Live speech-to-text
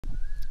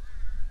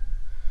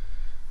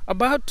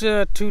About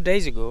 2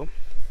 days ago,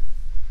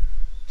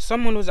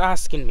 someone was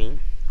asking me,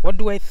 what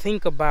do I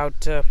think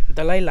about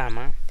Dalai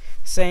Lama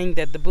saying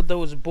that the Buddha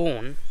was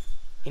born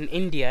in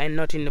India and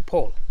not in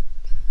Nepal?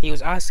 He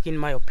was asking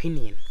my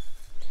opinion.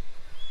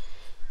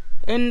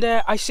 And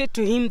I said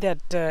to him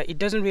that it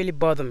doesn't really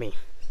bother me.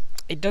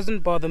 It doesn't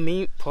bother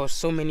me for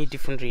so many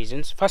different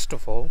reasons. First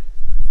of all,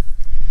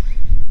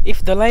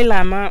 if Dalai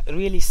Lama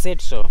really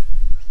said so,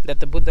 that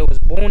the Buddha was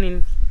born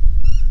in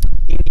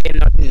India and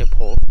not in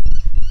Nepal,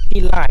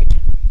 he lied.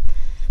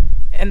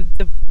 And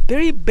the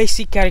very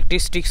basic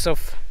characteristics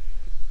of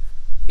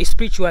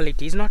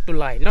spirituality is not to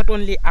lie. Not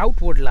only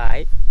outward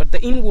lie, but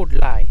the inward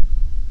lie.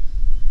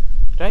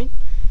 Right?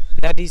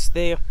 That is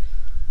the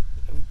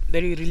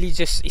very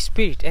religious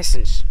spirit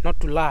essence, not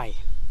to lie.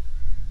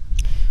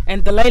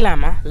 And Dalai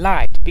Lama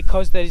lied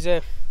because there is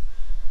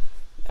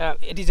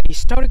it is a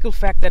historical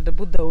fact that the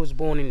Buddha was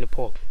born in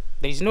Nepal.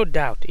 There is no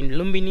doubt. In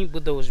Lumbini,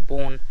 Buddha was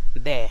born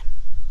there.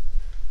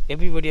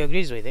 Everybody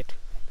agrees with it.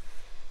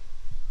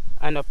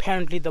 And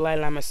apparently Dalai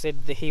Lama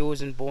said that he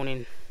wasn't born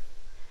in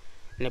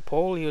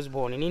Nepal, he was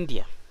born in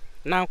India.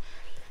 Now,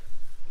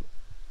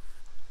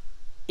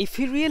 if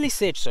he really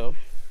said so,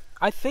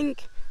 I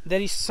think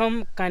there is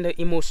some kind of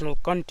emotional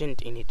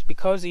content in it,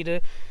 because you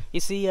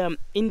see,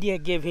 India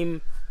gave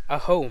him a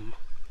home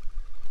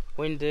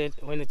when the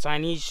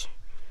Chinese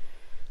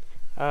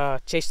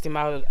chased him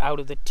out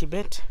of the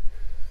Tibet.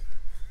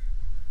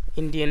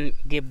 Indian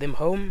gave them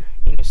home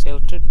in a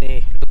shelter.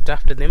 They looked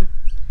after them,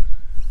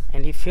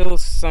 and he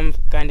feels some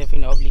kind of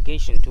an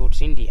obligation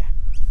towards India,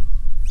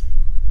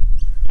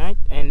 right?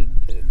 And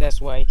that's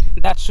why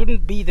that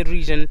shouldn't be the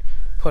reason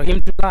for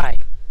him to lie.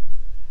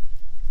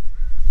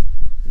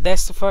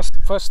 That's the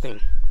first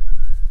thing.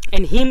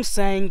 And him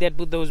saying that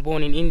Buddha was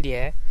born in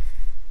India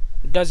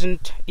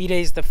doesn't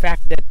erase the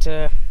fact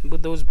that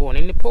Buddha was born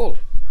in Nepal.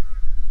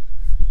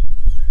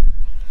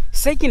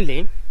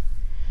 Secondly,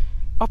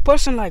 a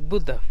person like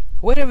Buddha,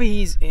 wherever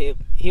he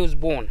was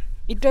born,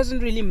 it doesn't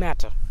really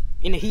matter.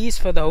 He is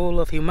for the whole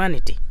of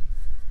humanity.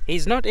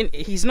 He's not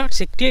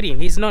sectarian.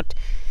 He's not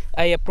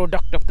a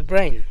product of the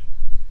brain.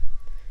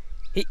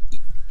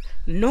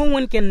 No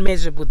one can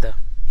measure Buddha.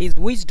 His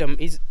wisdom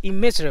is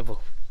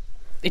immeasurable.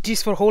 It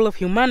is for whole of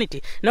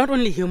humanity, not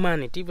only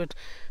humanity, but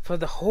for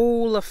the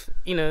whole of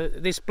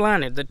this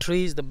planet, the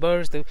trees, the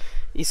birds.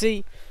 You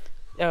see,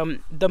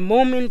 the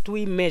moment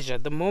we measure,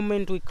 the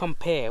moment we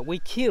compare, we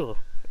kill.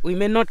 We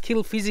may not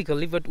kill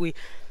physically, but we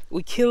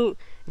kill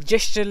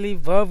gesturally,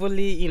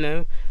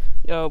 verbally.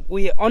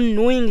 We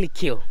unknowingly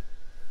kill.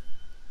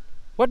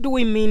 What do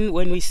we mean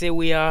when we say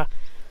we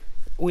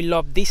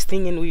love this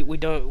thing and we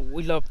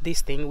love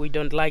this thing, we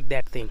don't like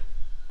that thing,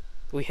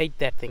 we hate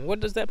that thing?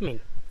 What does that mean?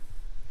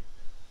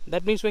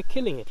 That means we're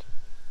killing it.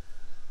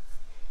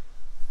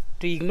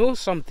 To ignore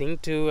something,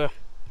 to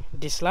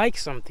dislike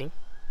something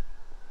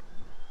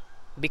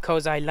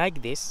because I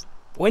like this,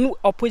 when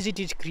opposite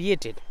is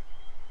created,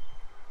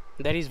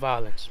 that is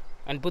violence.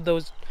 And Buddha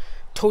was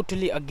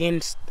totally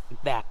against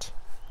that,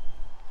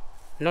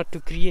 not to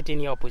create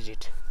any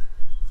opposite.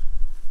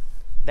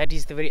 That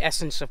is the very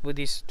essence of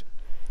Buddhist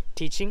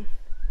teaching.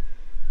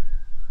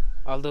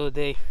 Although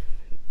the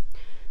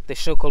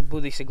so-called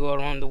Buddhists go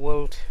around the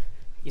world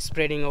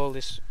spreading all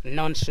this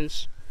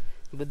nonsense,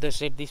 Buddha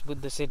said this,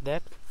 Buddha said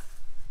that,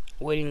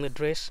 wearing the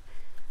dress,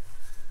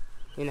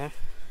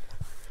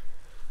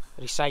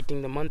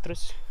 reciting the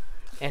mantras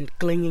and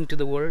clinging to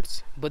the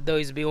words. Buddha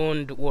is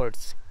beyond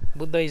words.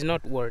 Buddha is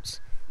not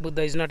words.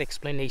 Buddha is not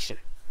explanation.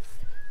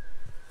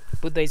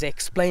 Buddha is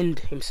explained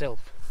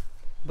himself.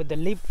 Buddha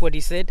lived what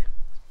he said.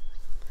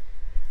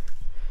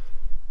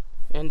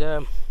 And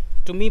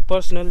to me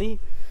personally,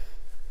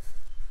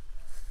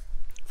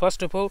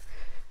 first of all,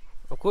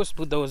 of course,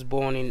 Buddha was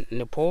born in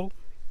Nepal.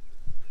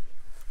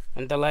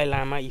 And Dalai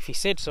Lama, if he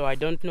said so, I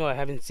don't know. I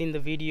haven't seen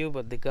the video,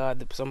 but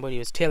somebody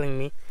was telling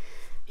me,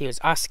 he was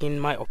asking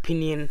my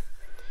opinion.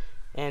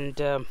 And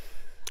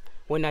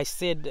when I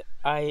said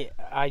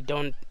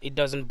it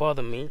doesn't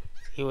bother me,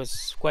 he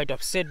was quite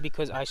upset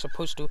because I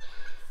supposed to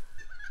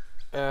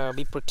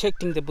be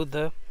protecting the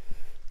Buddha.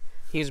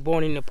 He was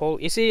born in Nepal.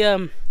 You see,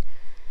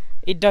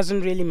 it doesn't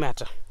really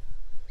matter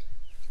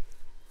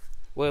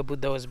where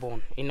Buddha was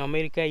born, in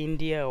America,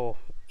 India, or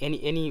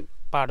any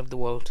part of the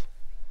world.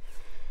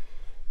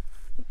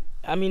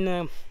 I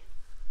mean,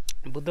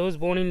 Buddha was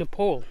born in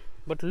Nepal,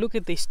 but look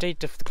at the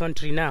state of the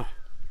country now.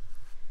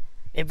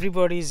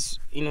 Everybody's,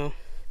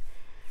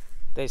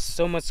 there's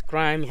so much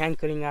crime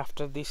hankering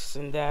after this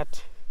and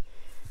that.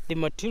 The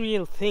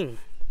material thing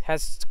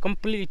has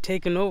completely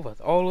taken over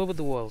all over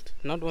the world,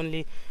 not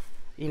only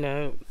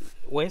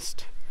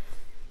West,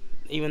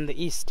 even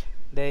the East.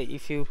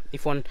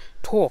 If one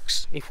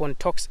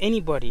talks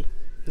anybody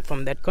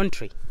from that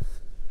country,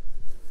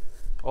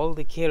 all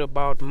they care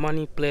about,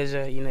 money,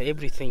 pleasure,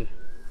 everything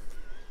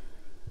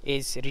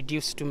is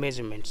reduced to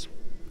measurements.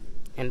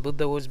 And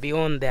Buddha was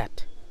beyond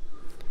that.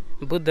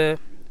 Buddha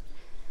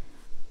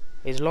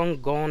is long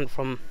gone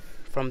from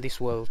this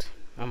world,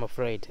 I'm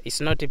afraid.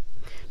 It's not a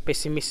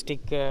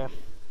pessimistic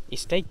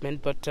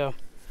statement, but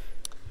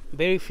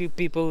very few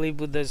people live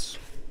Buddha's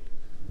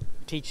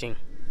teaching.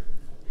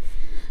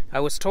 I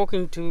was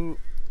talking to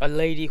a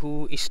lady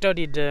who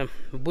studied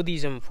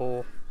Buddhism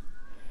for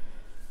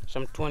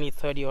some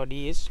 20-30 odd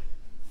years.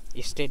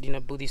 He stayed in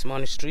a Buddhist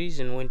monasteries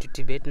and went to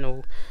Tibet and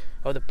all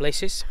other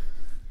places.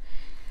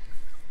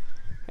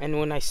 And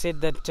when I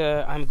said that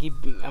I'm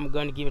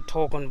going to give a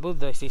talk on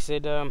Buddha, she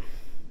said, "Oh,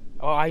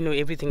 I know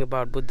everything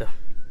about Buddha."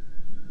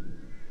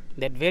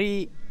 That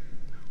very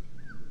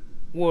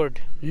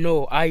word,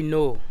 "no, I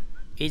know,"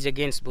 is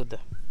against Buddha.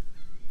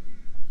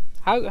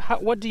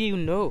 What do you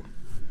know?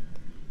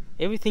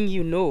 Everything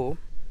you know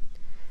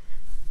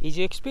is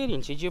your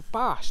experience, is your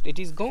past. It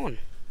is gone.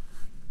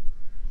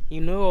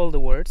 You know all the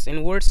words,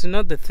 and words are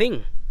not the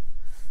thing.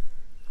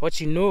 What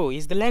you know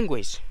is the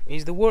language,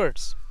 is the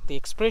words, the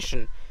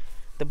expression,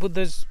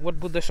 what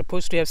Buddha's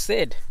supposed to have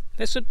said.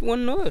 That's what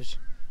one knows.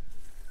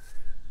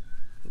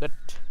 But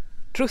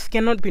truth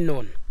cannot be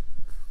known.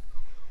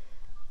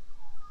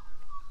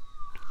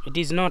 It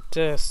is not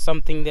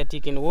something that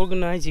you can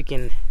organize. You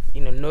can,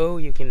 know.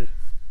 You can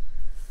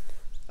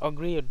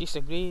agree or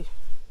disagree.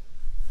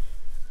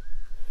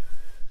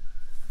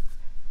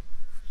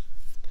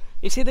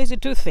 You see, there's a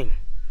truth thing.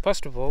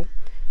 First of all,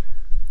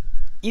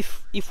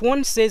 if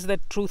one says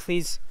that truth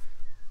is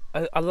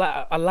a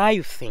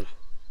live thing,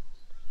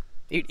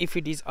 if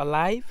it is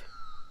alive,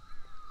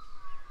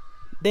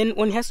 then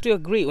one has to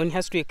agree. One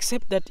has to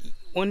accept that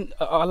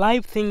a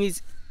live thing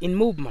is in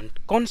movement,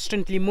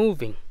 constantly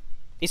moving.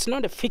 It's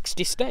not a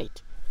fixed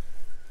state.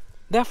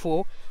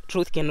 Therefore,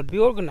 truth cannot be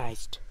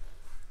organized.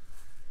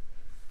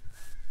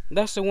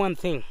 That's the one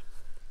thing.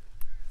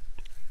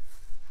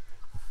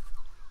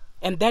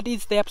 And that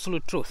is the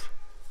absolute truth.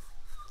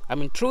 I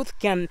mean, truth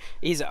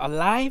is a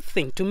live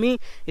thing. To me,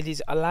 it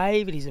is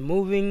alive, it is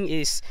moving,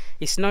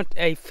 it's not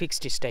a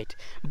fixed state.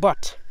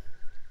 But,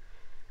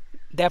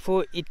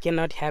 therefore, it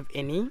cannot have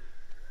any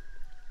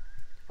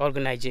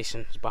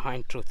organizations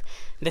behind truth.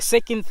 The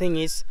second thing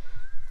is,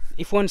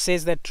 if one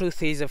says that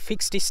truth is a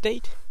fixed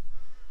state,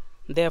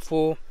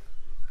 therefore,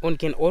 one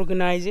can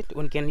organize it,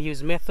 one can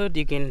use method,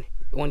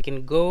 one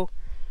can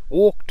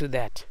walk to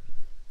that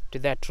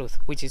truth,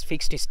 which is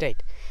fixed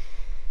state.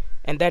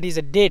 And that is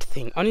a dead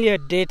thing. Only a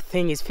dead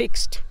thing is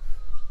fixed.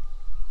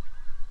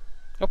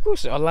 Of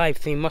course, a live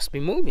thing must be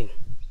moving.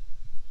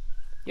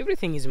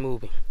 Everything is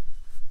moving.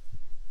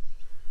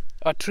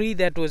 A tree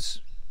that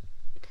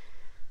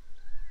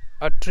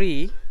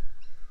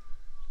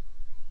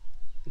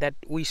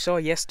we saw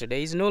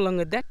yesterday is no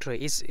longer that tree.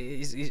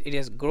 It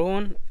has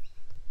grown.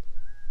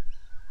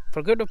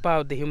 Forget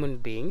about the human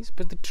beings,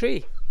 but the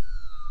tree.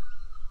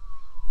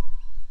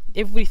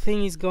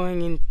 Everything is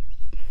going in,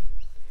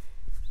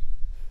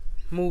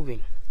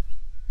 moving.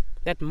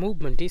 That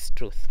movement is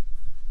truth.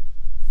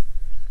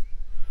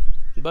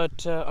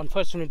 But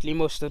unfortunately,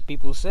 most of the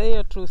people say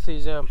truth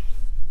is a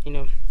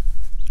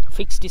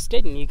fixed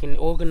state, and you can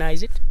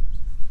organize it.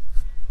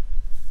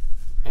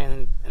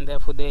 And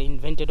therefore they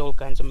invented all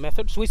kinds of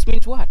methods, which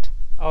means what?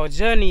 Our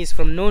journey is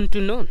from known to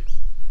known.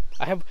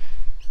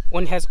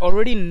 One has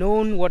already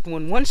known what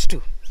one wants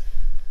to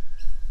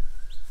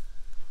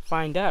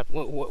find out,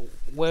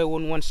 where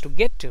one wants to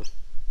get to.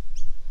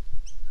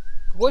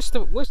 What's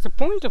the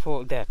point of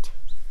all that?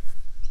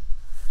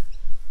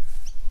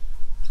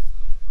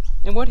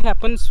 And what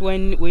happens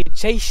when we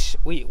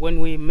when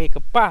we make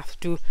a path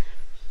to?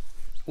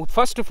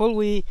 First of all,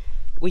 we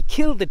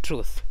kill the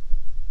truth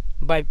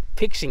by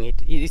fixing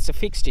it. It's a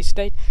fixed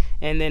state,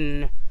 and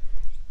then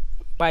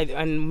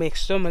and make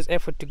so much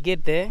effort to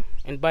get there.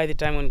 And by the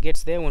time one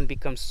gets there, one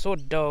becomes so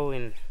dull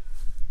and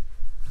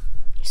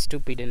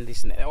stupid and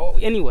this and that. Oh,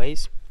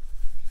 anyways,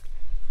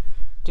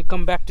 to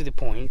come back to the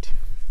point,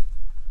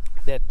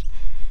 that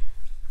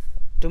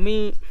to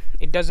me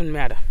it doesn't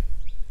matter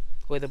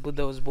whether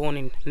Buddha was born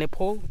in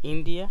Nepal,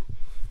 India,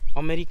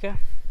 America,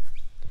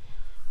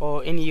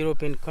 or any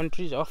European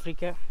countries,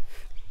 Africa,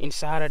 in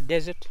Sahara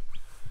Desert,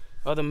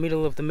 or the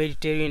middle of the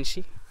Mediterranean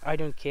Sea. I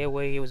don't care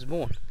where he was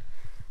born.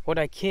 What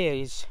I care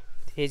is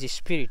his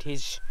spirit,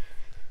 his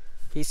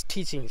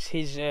teachings,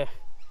 his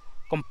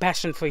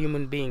compassion for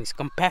human beings,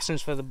 compassion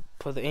for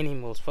the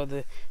animals, for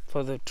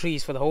the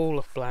trees, for the whole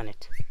of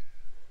planet.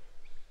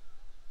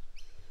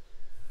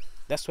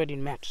 That's what it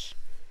matters.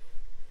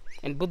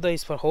 And Buddha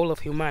is for whole of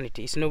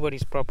humanity. It's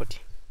nobody's property.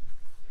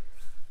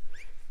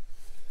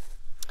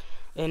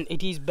 And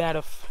it is bad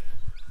of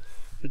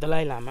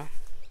Dalai Lama.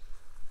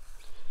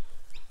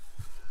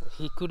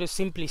 He could have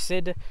simply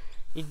said,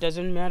 it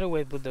doesn't matter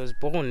where Buddha was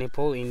born,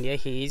 Nepal, India,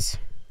 he is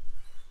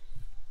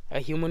a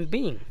human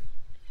being.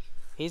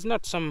 He's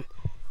not some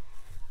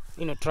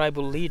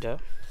tribal leader.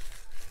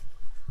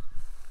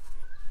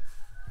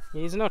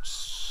 He's not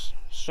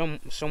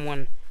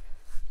someone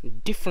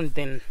different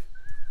than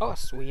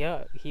us.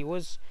 He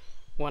was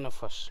one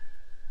of us.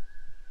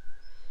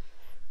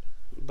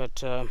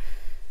 But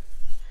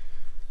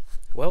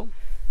well,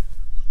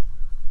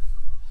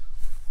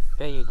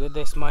 there you go.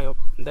 That's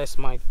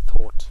my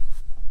thought.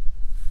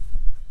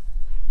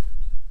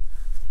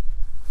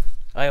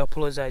 I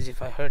apologize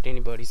if I hurt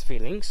anybody's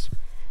feelings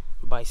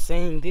by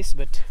saying this,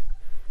 but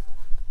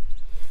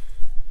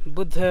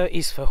Buddha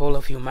is for whole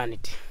of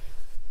humanity.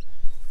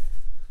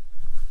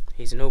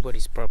 He's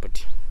nobody's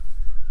property.